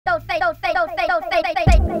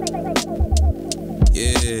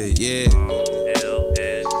Yeah.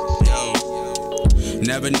 Yo.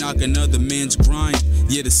 Never knock another man's grind.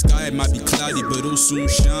 Yeah, the sky might be cloudy, but it'll soon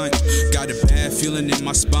shine. Got a bad feeling in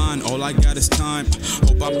my spine, all I got is time.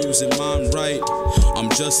 Hope I'm using mine right. I'm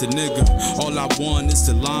just a nigga, all I want is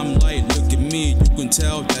the limelight. Look at me, you can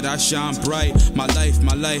tell that I shine bright. My life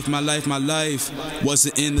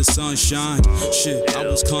wasn't in the sunshine. Shit, I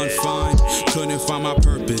was confined, couldn't find my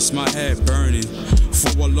purpose, my head burning.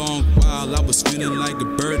 For a long while, I was feeling like a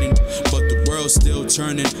burden, but the world's still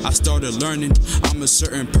turning. I started learning I'm a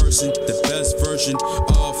certain person, the best version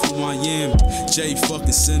of who I am. J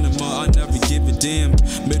fucking cinema, I never give a damn.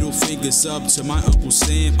 Middle fingers up to my Uncle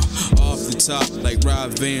Sam. Off the top, like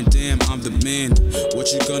Rob Van Dam, I'm the man.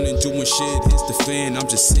 What you gonna do when shit hits the fan? I'm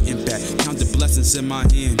just sitting back, count the blessings in my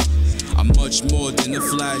hand. I'm much more than a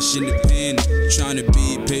flash in the pan. Trying to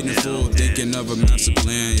be paid in full, thinking of a master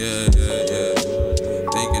plan. Yeah.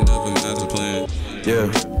 Thinking of a master plan.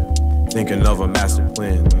 Yeah, thinking of a master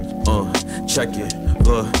plan. Check it,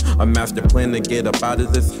 look, a master plan to get up out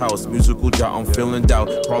of this house. Musical job, I'm feeling doubt,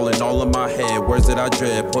 crawling all in my head. Words that I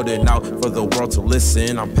dread, putting out for the world to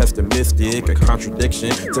listen. I'm pessimistic, a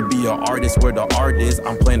contradiction. To be an artist where the art is,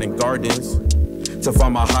 I'm planting gardens. To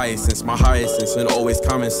find my highest sense, and always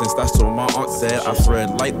common sense. That's what my aunt said. I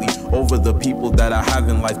tread lightly over the people that I have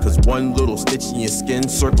in life, cause one little stitch in your skin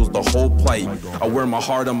circles the whole plight. I wear my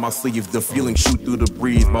heart on my sleeve, the feeling shoot through the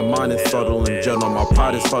breeze. My mind is subtle and gentle, my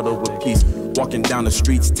pride is subtle with peace. Walking down the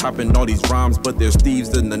streets, topping all these rhymes, but there's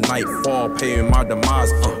thieves in the night fall, paying my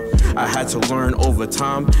demise. I had to learn over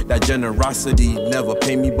time that generosity never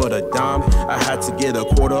paid me but a dime. I had to get a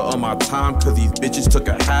quarter of my time, cause these bitches took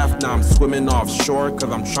a half. Now I'm swimming offshore, cause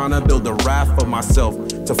I'm trying to build a raft for myself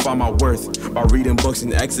to find my worth, by reading books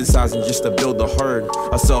and exercising just to build a herd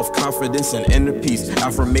of self-confidence and inner peace.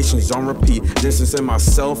 Affirmations on repeat, distancing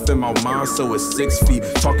myself in my mind so it's 6 feet.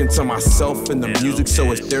 Talking to myself in the music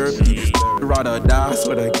so it's therapy. Ride or die,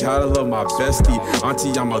 so I gotta love my bestie.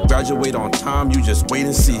 Auntie, I'ma graduate on time, you just wait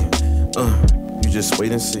and see. You just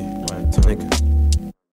wait and see. Nigga.